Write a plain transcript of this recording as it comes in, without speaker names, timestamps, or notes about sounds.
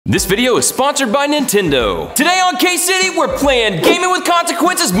This video is sponsored by Nintendo. Today on K-City, we're playing Gaming with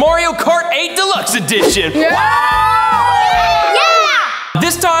Consequences Mario Kart 8 Deluxe Edition.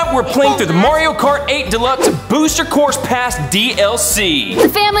 This time, we're playing through the Mario Kart 8 Deluxe Booster Course Pass DLC. The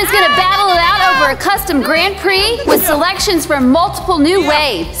family's gonna battle it out over a custom Grand Prix with selections from multiple new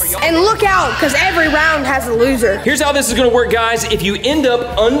waves. And look out, because every round has a loser. Here's how this is gonna work, guys. If you end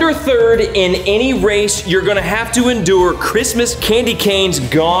up under third in any race, you're gonna have to endure Christmas candy canes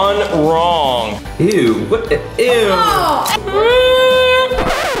gone wrong. Ew, what the, ew. Oh.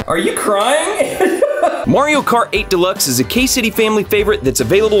 Are you crying? Mario Kart 8 Deluxe is a K-City family favorite that's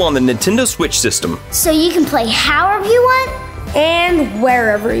available on the Nintendo Switch system. So you can play however you want? And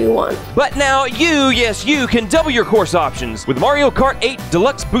wherever you want. But now yes, you can double your course options with Mario Kart 8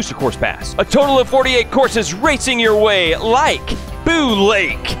 Deluxe Booster Course Pass. A total of 48 courses racing your way, like Boo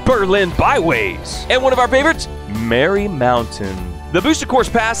Lake, Berlin Byways, and one of our favorites, Merry Mountain. The Booster Course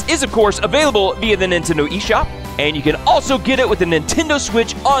Pass is, of course, available via the Nintendo eShop, and you can also get it with the Nintendo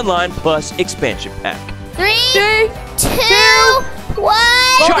Switch Online Plus expansion pack. 3, 2, 1.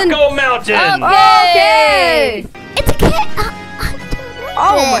 Choco Mountain! Okay! It's a kid.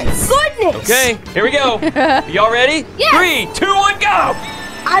 Oh my goodness! Okay, here we go. Y'all ready? Yes. 3, 2, 1, go!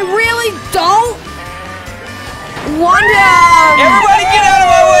 I really don't want to. Everybody get out of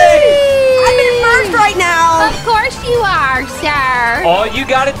my way! I'm in first right now. Of course you are, sir. All you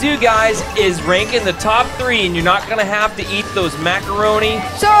gotta do, guys, is rank in the top 3, and you're not gonna have to eat those macaroni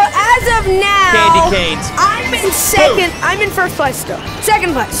So as of now, candy canes. I'm in second. I'm in first place still.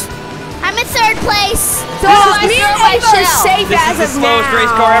 Second place. I'm in third place. So me and Ava are safe This as is the of now. slowest race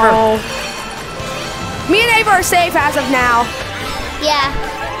car ever. Me and Ava are safe as of now. Yeah.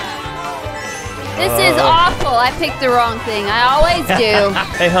 This is awful. I picked the wrong thing. I always do.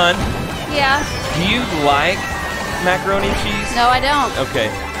 Hey, hun, Yeah. do you like macaroni and cheese? No, I don't.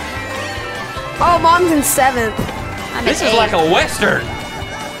 Okay. Oh, Mom's in seventh. I'm This at is 8. like a Western.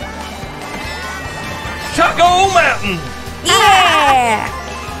 Choco Mountain! Yeah.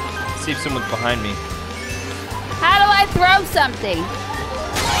 Let's see if someone's behind me. How do I throw something?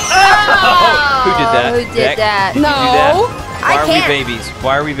 Oh, who did that? Who did that? Did you do that? Why I are can't. we babies?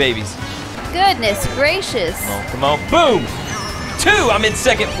 Why are we babies? Goodness gracious. Come on, boom! 2, I'm in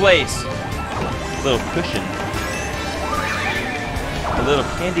second place. A little cushion. A little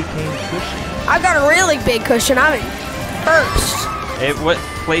candy cane cushion. I've got a really big cushion. I'm in first. Hey, what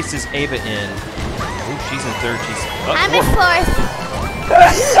place is Ava in? Oh, she's in third. She's I'm in fourth.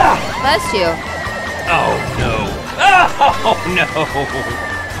 Bless you. Oh no! Oh no!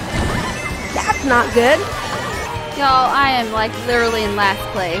 That's not good. Y'all, I am like literally in last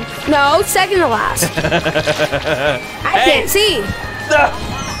place. No, second to last. I can't see.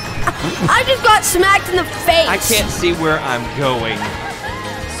 I just got smacked in the face. I can't see where I'm going.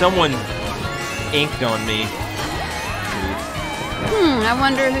 Someone inked on me. I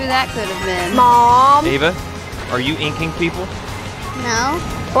wonder who that could have been. Mom. Ava, are you inking people? No.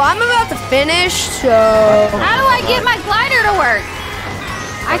 Well, I'm about to finish, so. How do I get my glider to work?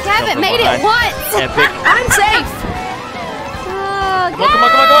 I haven't made it once. Epic. I'm safe. Oh, Come on, come on,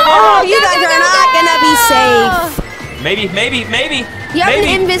 come on, come on, come Oh, on. you guys are not gonna be safe. Maybe. You have an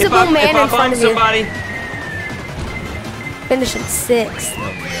maybe. invisible man in front of you. Somebody. Finish in sixth.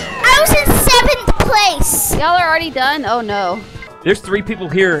 I was in 7th place. Y'all are already done? Oh no. There's 3 people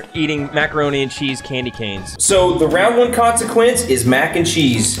here eating macaroni and cheese candy canes. So the round 1 consequence is mac and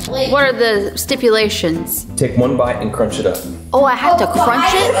cheese. What are the stipulations? Take 1 bite and crunch it up. Oh, I have to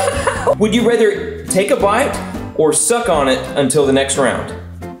crunch it? Would you rather take a bite or suck on it until the next round?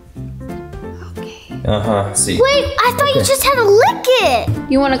 Okay. See. Wait, I thought you just had to lick it.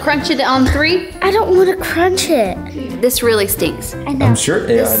 You want to crunch it on 3? I don't want to crunch it. This really stinks. I know. I'm sure,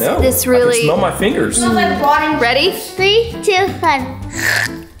 yeah, I know. this I really- can smell my fingers. Ready? 3, 2,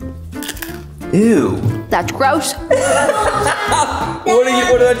 1. Ew. That's gross. What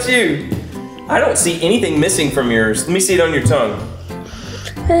about you? I don't see anything missing from yours. Let me see it on your tongue.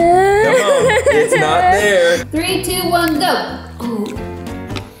 Come on, it's not there. 3, 2, 1, go.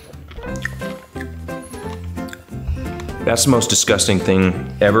 That's the most disgusting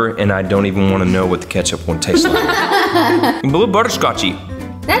thing ever, and I don't even want to know what the ketchup one tastes like. A little butterscotchy.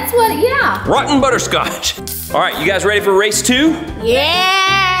 That's what, yeah. Rotten butterscotch. All right, you guys ready for race 2?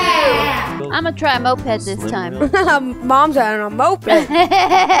 Yeah. I'm gonna try a moped this time. Mom's on a moped.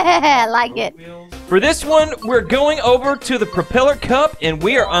 I like it. For this one, we're going over to the Propeller Cup, and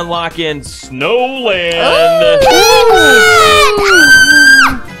we are unlocking Snowland.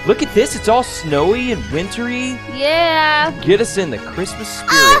 Look at this, it's all snowy and wintry. Yeah. Get us in the Christmas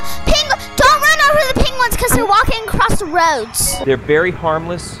spirit. Penguin, don't run over the penguin penguins because they're walking across the roads. They're very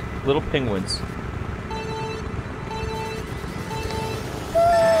harmless little penguins.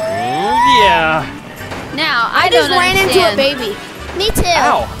 Yeah. Now, I don't just ran into a understand. baby. Me too.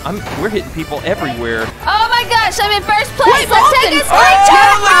 Ow! We're hitting people everywhere. Oh my gosh, I'm in first place. Wait, Mom, take a Oh,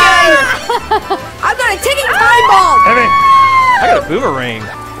 look at her! I've got a ticking time bomb. I got a boomerang.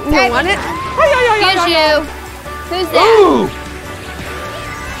 You want it? Here's you. Who's that? Ooh!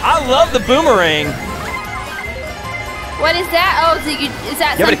 I love the boomerang. What is that? Oh, is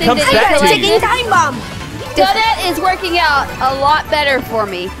that Yeah, but it something comes that back you to Ticking you. time bomb. Toadette is working out a lot better for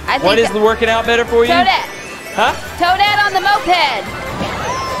me. I think What is working out better for you? Toadette. Huh? Toadette on the moped.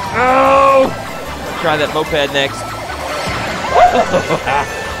 Oh! Try that moped next.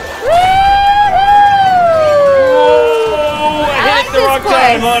 Oh, I hit like it the this wrong place.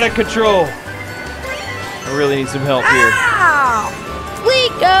 time. I'm out of control. I really need some help here. Ow!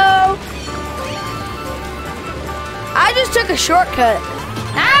 Fleeko! I just took a shortcut.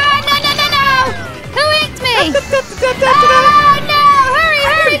 Ah, no, no, no, no! Who inked me? Oh, no!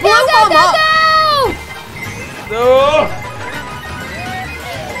 Hurry, blew go, go, Mom go, up. go! Oh!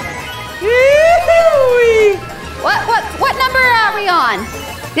 What number are we on?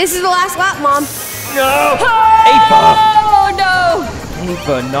 This is the last lap, Mom. No! Ava! Oh, no!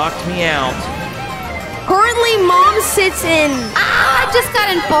 Ava knocked me out. Currently, Mom sits in. Ah, I just got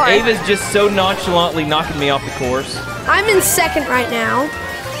in fourth. Ava's just so nonchalantly knocking me off the course. I'm in second right now.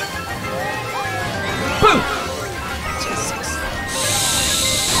 Boom!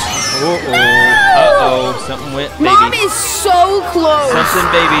 Uh-oh. Uh-oh. Something went baby. Mom is so close. Something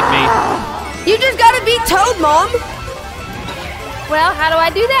babied me. You just gotta beat Toad, Mom. Well, how do I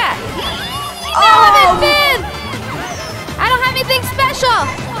do that? No, I'm in fifth. I don't have anything special.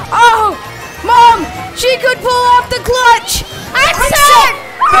 Oh, Mom, she could pull off the clutch. I'm safe.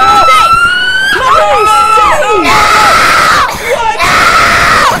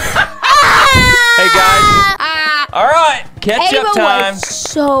 Hey, guys. All right. Catch up Ava time. was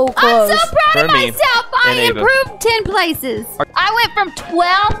so I'm close. so proud For of me myself. I and Ava. improved 10 places. I went from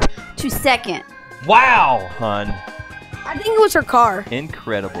 12th to 2nd. Wow, hun. I think it was her car.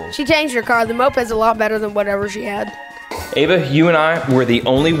 Incredible. She changed her car. The moped's a lot better than whatever she had. Ava, you and I were the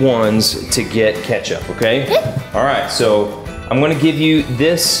only ones to get ketchup, okay? All right, so I'm gonna give you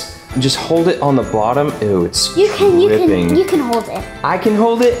this. Just hold it on the bottom. Ew, it's dripping. You can hold it. I can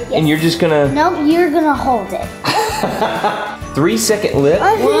hold it, and you're just gonna. Nope, you're gonna hold it. 3-second lip.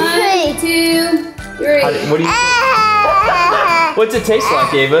 1, 2, 3. What do you? What's it taste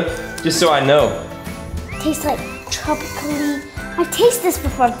like, Ava? Just so I know. Tastes like tropically. I've tasted this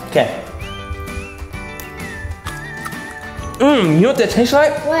before. Okay. You know what that tastes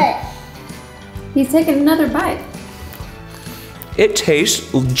like? What? He's taking another bite. It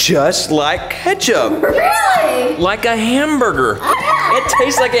tastes just like ketchup. Really? Like a hamburger. It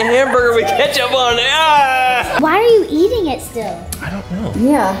tastes like a hamburger with ketchup on it. Ah! Why are you eating it still? I don't know.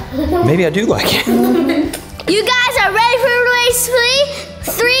 Yeah. Maybe I do like it. You guys are ready for race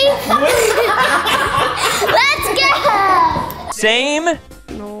 3? Let's go! Same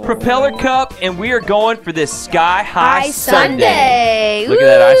propeller cup, and we are going for this Sky High Sundae. Sunday. Look at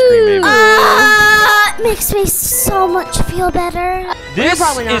that ice cream, baby. It makes me so much feel better. This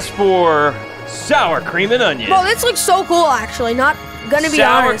probably not. is for sour cream and onion. Well, this looks so cool, actually. Not gonna be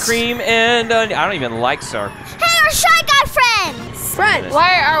Sour honest. cream and onion. I don't even like sour cream. Hey, our Shy Guy friends! Friends.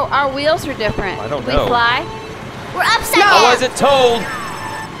 Why are our wheels are different? I don't we know. fly? We're upside I down. wasn't told.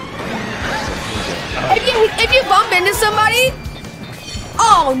 If you bump into somebody,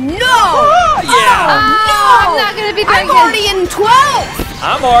 oh no! Yeah. I'm not gonna be very I'm good. already in 12th.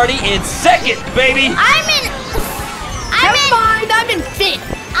 I'm already in second, baby. Never mind, I'm in 5th.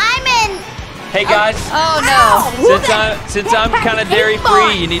 I'm in. Hey guys, Oh no. since I'm kind of dairy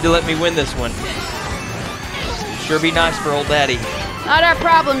free, you need to let me win this one. Sure be nice for old daddy. Not our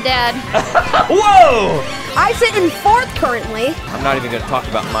problem, Dad. Whoa! I sit in 4th currently. I'm not even going to talk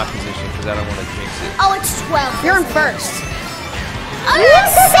about my position because I don't want to jinx it. Oh, it's 12. You're in 1st. Oh, you're in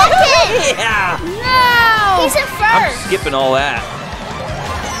second. Yeah! No. He's in I'm first. skipping all that.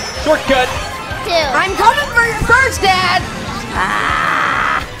 Shortcut. Dude. I'm coming for your 1st, Dad.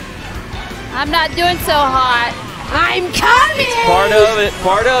 I'm not doing so hot. I'm coming. Part of it.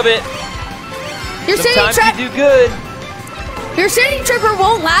 Part of it. Your city Sometimes you do good. Your city tripper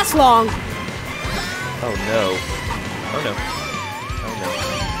won't last long. Oh no. Oh no. Oh no.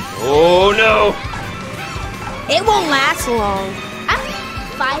 Oh no. It won't last long. I'm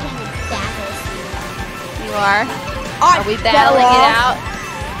fighting with battles. You are? I Are we fell battling it off. out?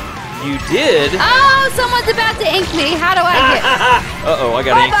 You did. Oh, someone's about to ink me. How do I get? Uh-oh, I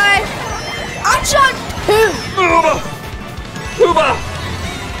got ink. Bye-bye. I'm shot. Uba!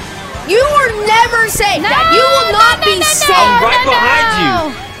 You are never safe, Dad. You will not be safe. I'm right behind you.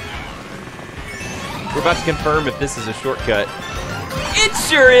 We're about to confirm if this is a shortcut. It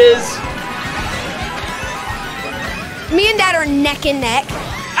sure is. Me and Dad are neck and neck.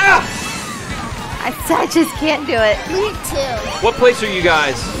 Ah! I just can't do it. Me too. What place are you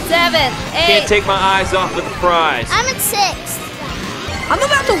guys? 7, 8. Can't take my eyes off of the prize. I'm at 6. I'm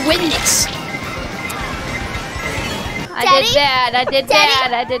about to win this. I Daddy? did bad. I did Daddy?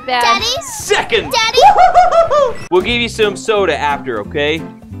 bad. I did bad. Daddy? Second. Daddy? We'll give you some soda after, okay?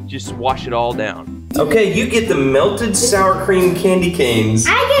 Just wash it all down. Okay, you get the melted sour cream candy canes.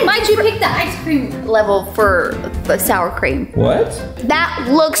 Why'd you pick the ice cream level for the sour cream? What? That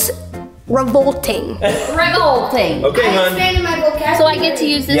looks revolting. Revolting. Okay, hon. So I get to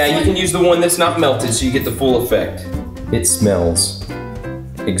use this Yeah, you one? can use the one that's not melted so you get the full effect. It smells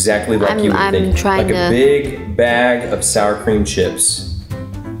exactly like you would I'm think. trying like a to- big bag of sour cream chips.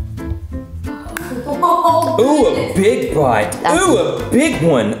 Ooh, a big bite. Ooh, a big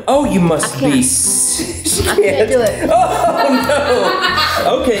one. Oh, you must be sick. I can't do it. Oh,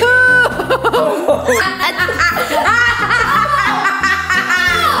 no. Okay.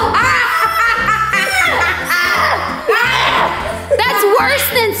 That's worse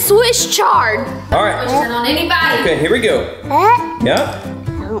than Swiss chard. All right. On anybody. Okay, here we go. Yeah.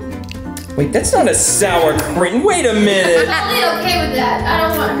 Wait, that's not a sour cream. Wait a minute. I'm okay with that. I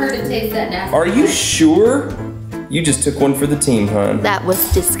don't want her to taste that nasty. Are you sure? You just took one for the team, hon. That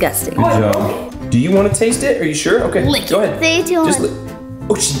was disgusting. Good job. Do you want to taste it? Are you sure? Okay, go ahead. 3, 2, 1. Just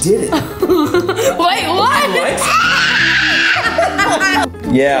oh, she did it. Wait, what?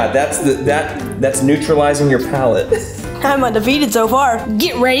 Yeah, that's neutralizing your palate. I'm undefeated so far.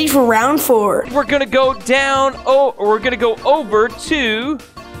 Get ready for round 4. We're gonna go down, we're gonna go over to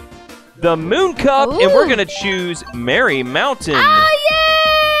the Moon Cup, and we're gonna choose Merry Mountain. Oh,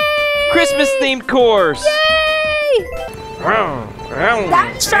 yay! Christmas themed course. Yay!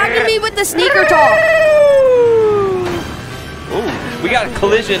 That distracted me with the sneaker talk. Ooh, we got a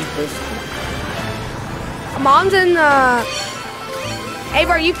collision. Mom's in the... Ava,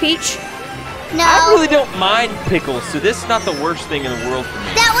 are you Peach? No. I really don't mind pickles, so this is not the worst thing in the world for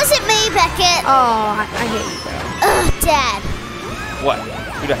me. That wasn't me, Beckett. Oh, I hate you. Ugh, Dad. What?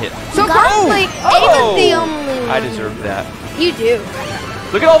 Who'd I hit? So currently, Ava's the only one. I deserve that. You do.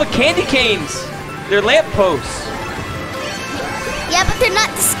 Look at all the candy canes. They're lamp posts. Yeah, but they're not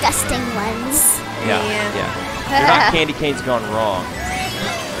disgusting ones. Yeah. They're not candy canes gone wrong.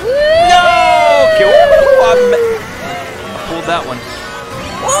 No! Okay, I pulled that one.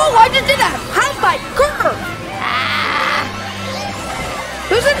 Oh, I just did that. High five, Kirk.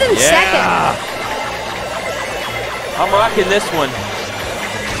 Who's in second? I'm rocking this one.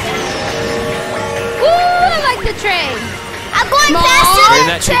 Woo! I like the train. I'm going Mom? faster You're in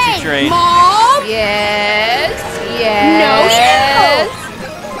than that the choo-choo train. train. Mom? Yes. Yes. No, you.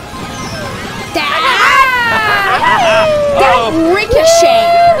 Dad. That ricochet.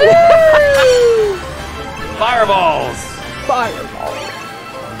 Fireballs. Fireball.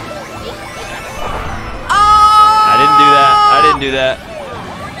 I didn't do that.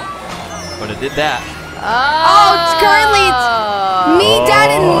 But I did that. Oh, it's currently me, Dad,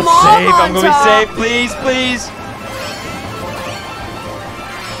 and Mom Safe. on I'm gonna be top. safe. Please, please.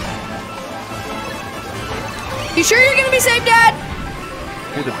 You sure you're gonna be safe, Dad?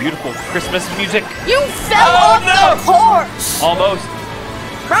 Hear the beautiful Christmas music. You fell off the horse. Almost.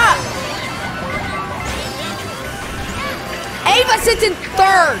 Right. Ava sits in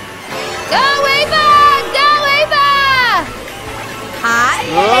third. Go, Ava! Go, Ava! Hi,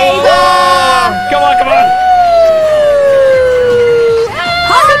 Oh, Ava. come on, come on.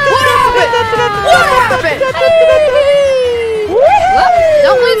 Huh? What happened? What happened?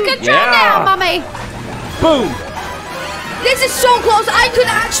 Don't lose control Yeah. now, mommy. Boom. This is so close. I could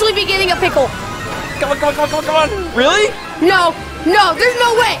actually be getting a pickle. Come on, come on, come on, come on, come on. Really? No, there's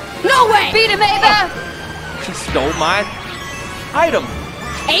no way. No way. Beat him, Ava. She stole my item.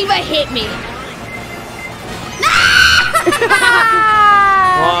 Ava hit me.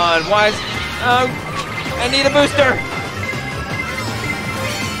 Come on, why is... I need a booster.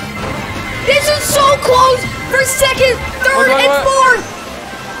 This is so close for second, third, Wait, and wait. fourth.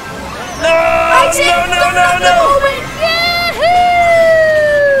 No, I said third at the moment. Yahoo!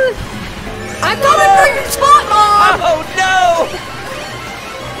 I'm coming for your spot, Mom. Oh,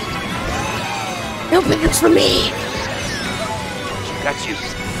 no. No pickles for me. Got you.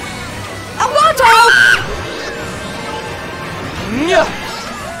 I'm on top. Yeah.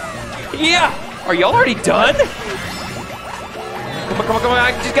 Yeah. Are y'all already done? Come on, come on, come on.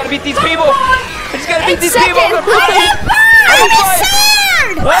 I just gotta beat these people. I just gotta beat these second. people.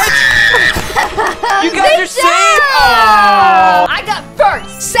 What? You guys are safe? Oh. I got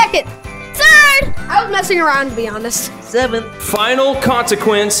first, second, third. I was messing around, to be honest. 7th. Final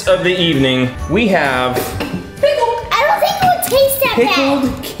consequence of the evening. We have I don't think it would taste that bad.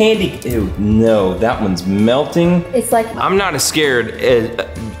 pickled candy. Ew, no, that one's melting. It's like I'm not as scared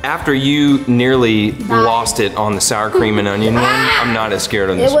after you nearly lost it on the sour cream and onion one. I'm not as scared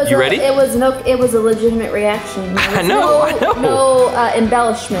on this. You ready? It was a legitimate reaction. I know. No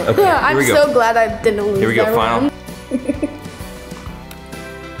embellishment. Okay, here I'm we go. so glad I didn't lose. Here we go. that Final.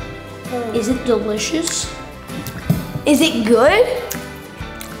 round. Is it delicious? Is it good?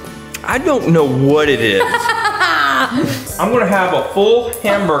 I don't know what it is. I'm gonna have a full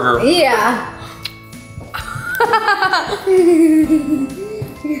hamburger. Yeah.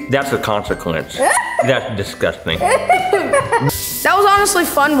 That's a consequence. That's disgusting. That was honestly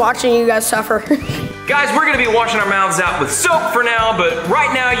fun watching you guys suffer. Guys, we're gonna be washing our mouths out with soap for now, but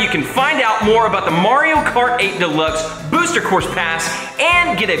right now you can find out more about the Mario Kart 8 Deluxe Booster Course Pass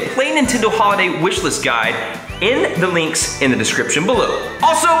and get a Play Nintendo Holiday Wishlist Guide in the links in the description below.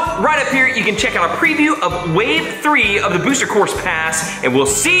 Also, right up here, you can check out a preview of Wave 3 of the Booster Course Pass, and we'll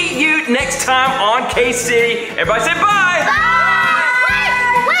see you next time on K-City. Everybody say bye!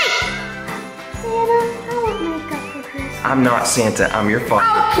 Santa, I want makeup for Christmas. I'm not Santa, I'm your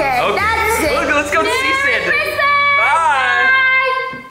father. Okay, that's it. Let's go see Santa.